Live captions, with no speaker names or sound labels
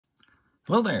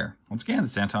Hello there. Once again,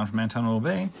 it's Anton from Anton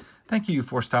Obey. Thank you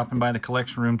for stopping by the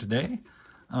collection room today.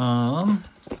 I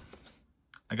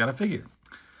got a figure.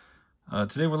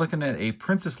 Today we're looking at a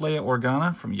Princess Leia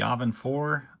Organa from Yavin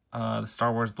 4, the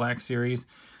Star Wars Black Series.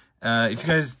 If you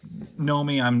guys know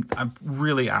me, I'm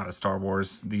really out of Star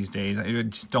Wars these days. I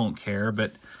just don't care,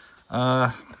 but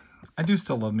I do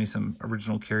still love me some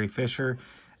original Carrie Fisher.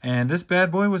 And this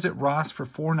bad boy was at Ross for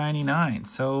 $4.99.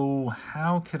 So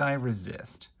how could I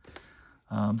resist?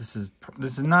 This is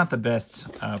not the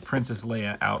best Princess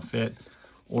Leia outfit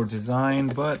or design,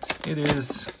 but it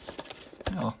is,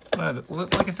 you know,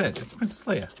 like I said, it's Princess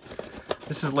Leia.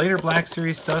 This is later Black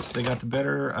Series stuff, so they got the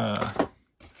better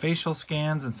facial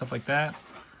scans and stuff like that.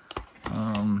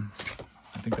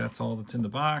 I think that's all that's in the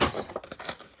box.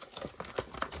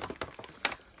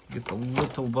 Get the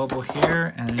little bubble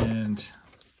here, and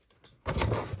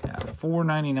yeah,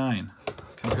 $4.99,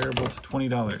 comparable to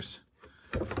 $20.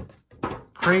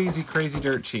 Crazy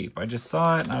dirt cheap. I just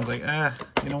saw it and I was like,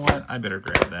 you know what? I better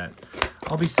grab that.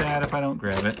 I'll be sad if I don't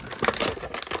grab it.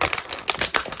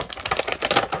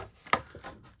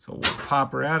 So we'll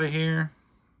pop her out of here.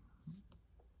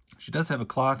 She does have a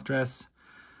cloth dress,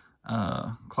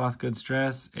 cloth goods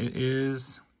dress. It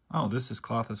is, oh, this is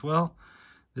cloth as well.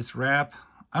 This wrap,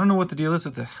 I don't know what the deal is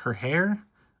with her hair.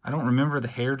 I don't remember the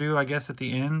hairdo, I guess, at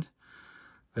the end.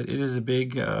 But it is a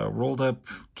big rolled up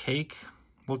cake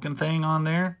looking thing on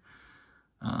there.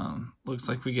 Looks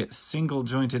like we get single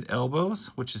jointed elbows,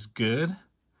 which is good.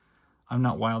 I'm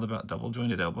not wild about double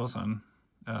jointed elbows on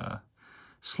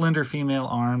slender female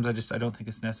arms. I don't think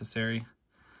it's necessary.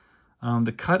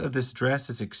 The cut of this dress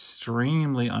is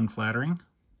extremely unflattering.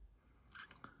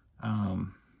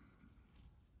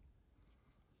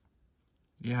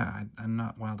 Yeah, I'm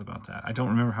not wild about that. I don't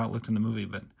remember how it looked in the movie,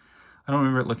 but I don't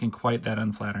remember it looking quite that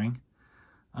unflattering.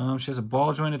 She has a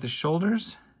ball joint at the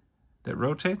shoulders that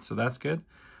rotates, so that's good.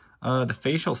 The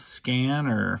facial scan,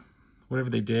 or whatever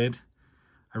they did,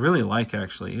 I really like,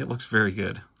 actually. It looks very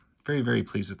good. Very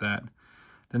pleased with that.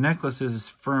 The necklace is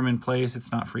firm in place. It's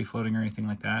not free-floating or anything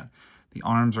like that. The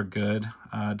arms are good.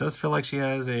 It does feel like she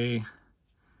has a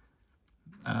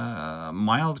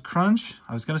mild crunch.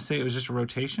 I was going to say it was just a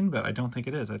rotation, but I don't think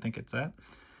it is. I think it's that.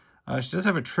 She does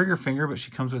have a trigger finger, but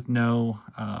she comes with no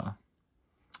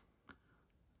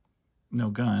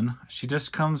gun. She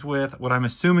just comes with what I'm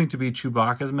assuming to be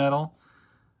Chewbacca's medal,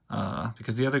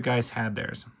 because the other guys had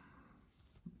theirs.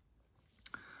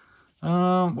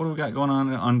 What do we got going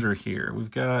on under here?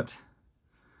 We've got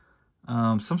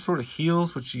some sort of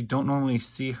heels, which you don't normally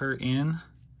see her in.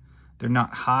 They're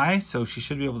not high, so she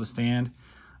should be able to stand.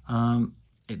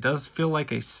 It does feel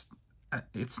like it's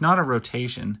not a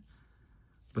rotation,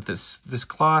 but this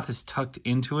cloth is tucked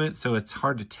into it, so it's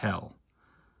hard to tell.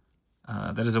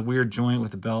 That is a weird joint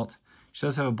with a belt. She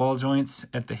does have a ball joints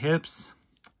at the hips,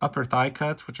 upper thigh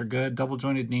cuts, which are good, double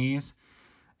jointed knees,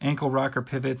 ankle rocker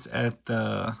pivots at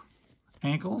the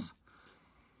ankles.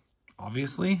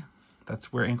 Obviously,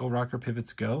 that's where ankle rocker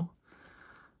pivots go.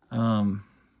 It's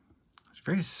a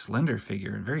very slender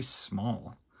figure and very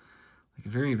small, like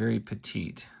very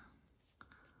petite.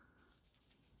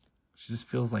 She just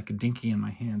feels like a dinky in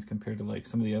my hands compared to like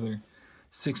some of the other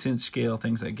 6-inch scale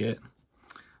things I get.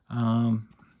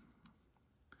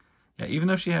 Yeah, even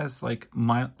though she has like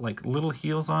little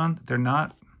heels on, they're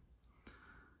not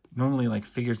normally, like,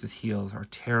 figures with heels are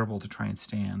terrible to try and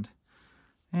stand.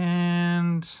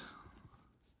 And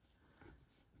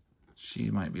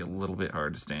she might be a little bit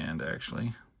hard to stand,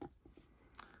 actually.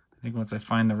 I think once I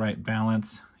find the right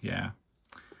balance, yeah,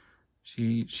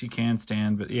 she can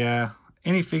stand. But yeah,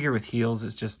 any figure with heels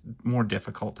is just more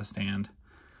difficult to stand.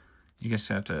 You just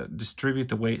have to distribute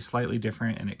the weight slightly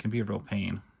different, and it can be a real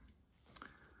pain.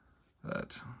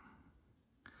 But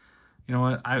you know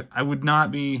what? I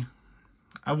wouldn't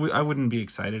be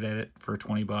excited at it for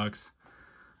 20 bucks.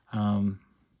 I'm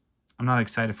not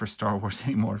excited for Star Wars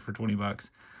anymore for 20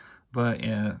 bucks. But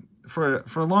for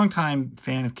a long time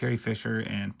fan of Carrie Fisher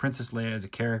and Princess Leia as a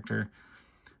character,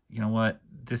 you know what?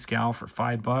 This gal for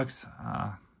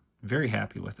 $5, very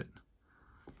happy with it.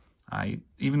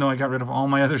 Even though I got rid of all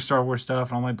my other Star Wars stuff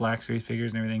and all my Black Series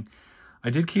figures and everything, I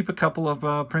did keep a couple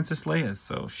of Princess Leias,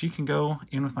 so she can go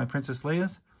in with my Princess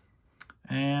Leias,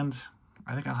 and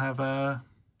I think I'll have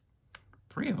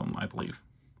 3 of them, I believe.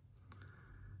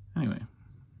 Anyway,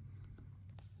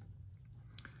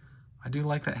 I do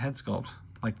like that head sculpt.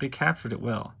 Like, they captured it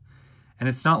well, and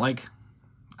it's not like,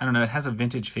 I don't know, it has a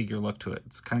vintage figure look to it.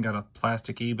 It's kind of got a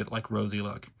plasticky but like rosy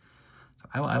look.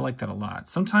 I like that a lot.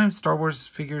 Sometimes Star Wars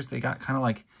figures, they got kind of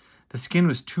like, the skin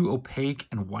was too opaque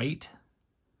and white.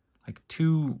 Like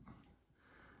too,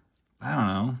 I don't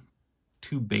know,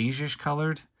 too beigeish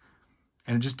colored,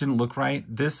 and it just didn't look right.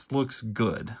 This looks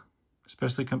good,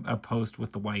 especially opposed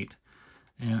with the white.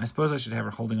 And I suppose I should have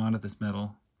her holding on to this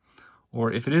metal.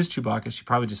 Or if it is Chewbacca, she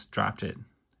probably just dropped it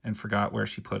and forgot where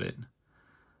she put it.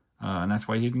 And that's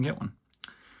why you didn't get one.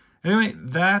 Anyway,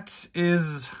 that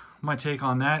is my take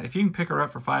on that. If you can pick her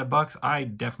up for $5, I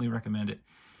definitely recommend it.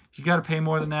 If you got to pay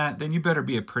more than that, then you better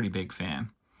be a pretty big fan.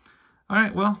 All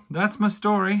right, well, that's my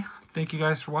story. Thank you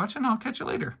guys for watching. I'll catch you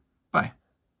later. Bye.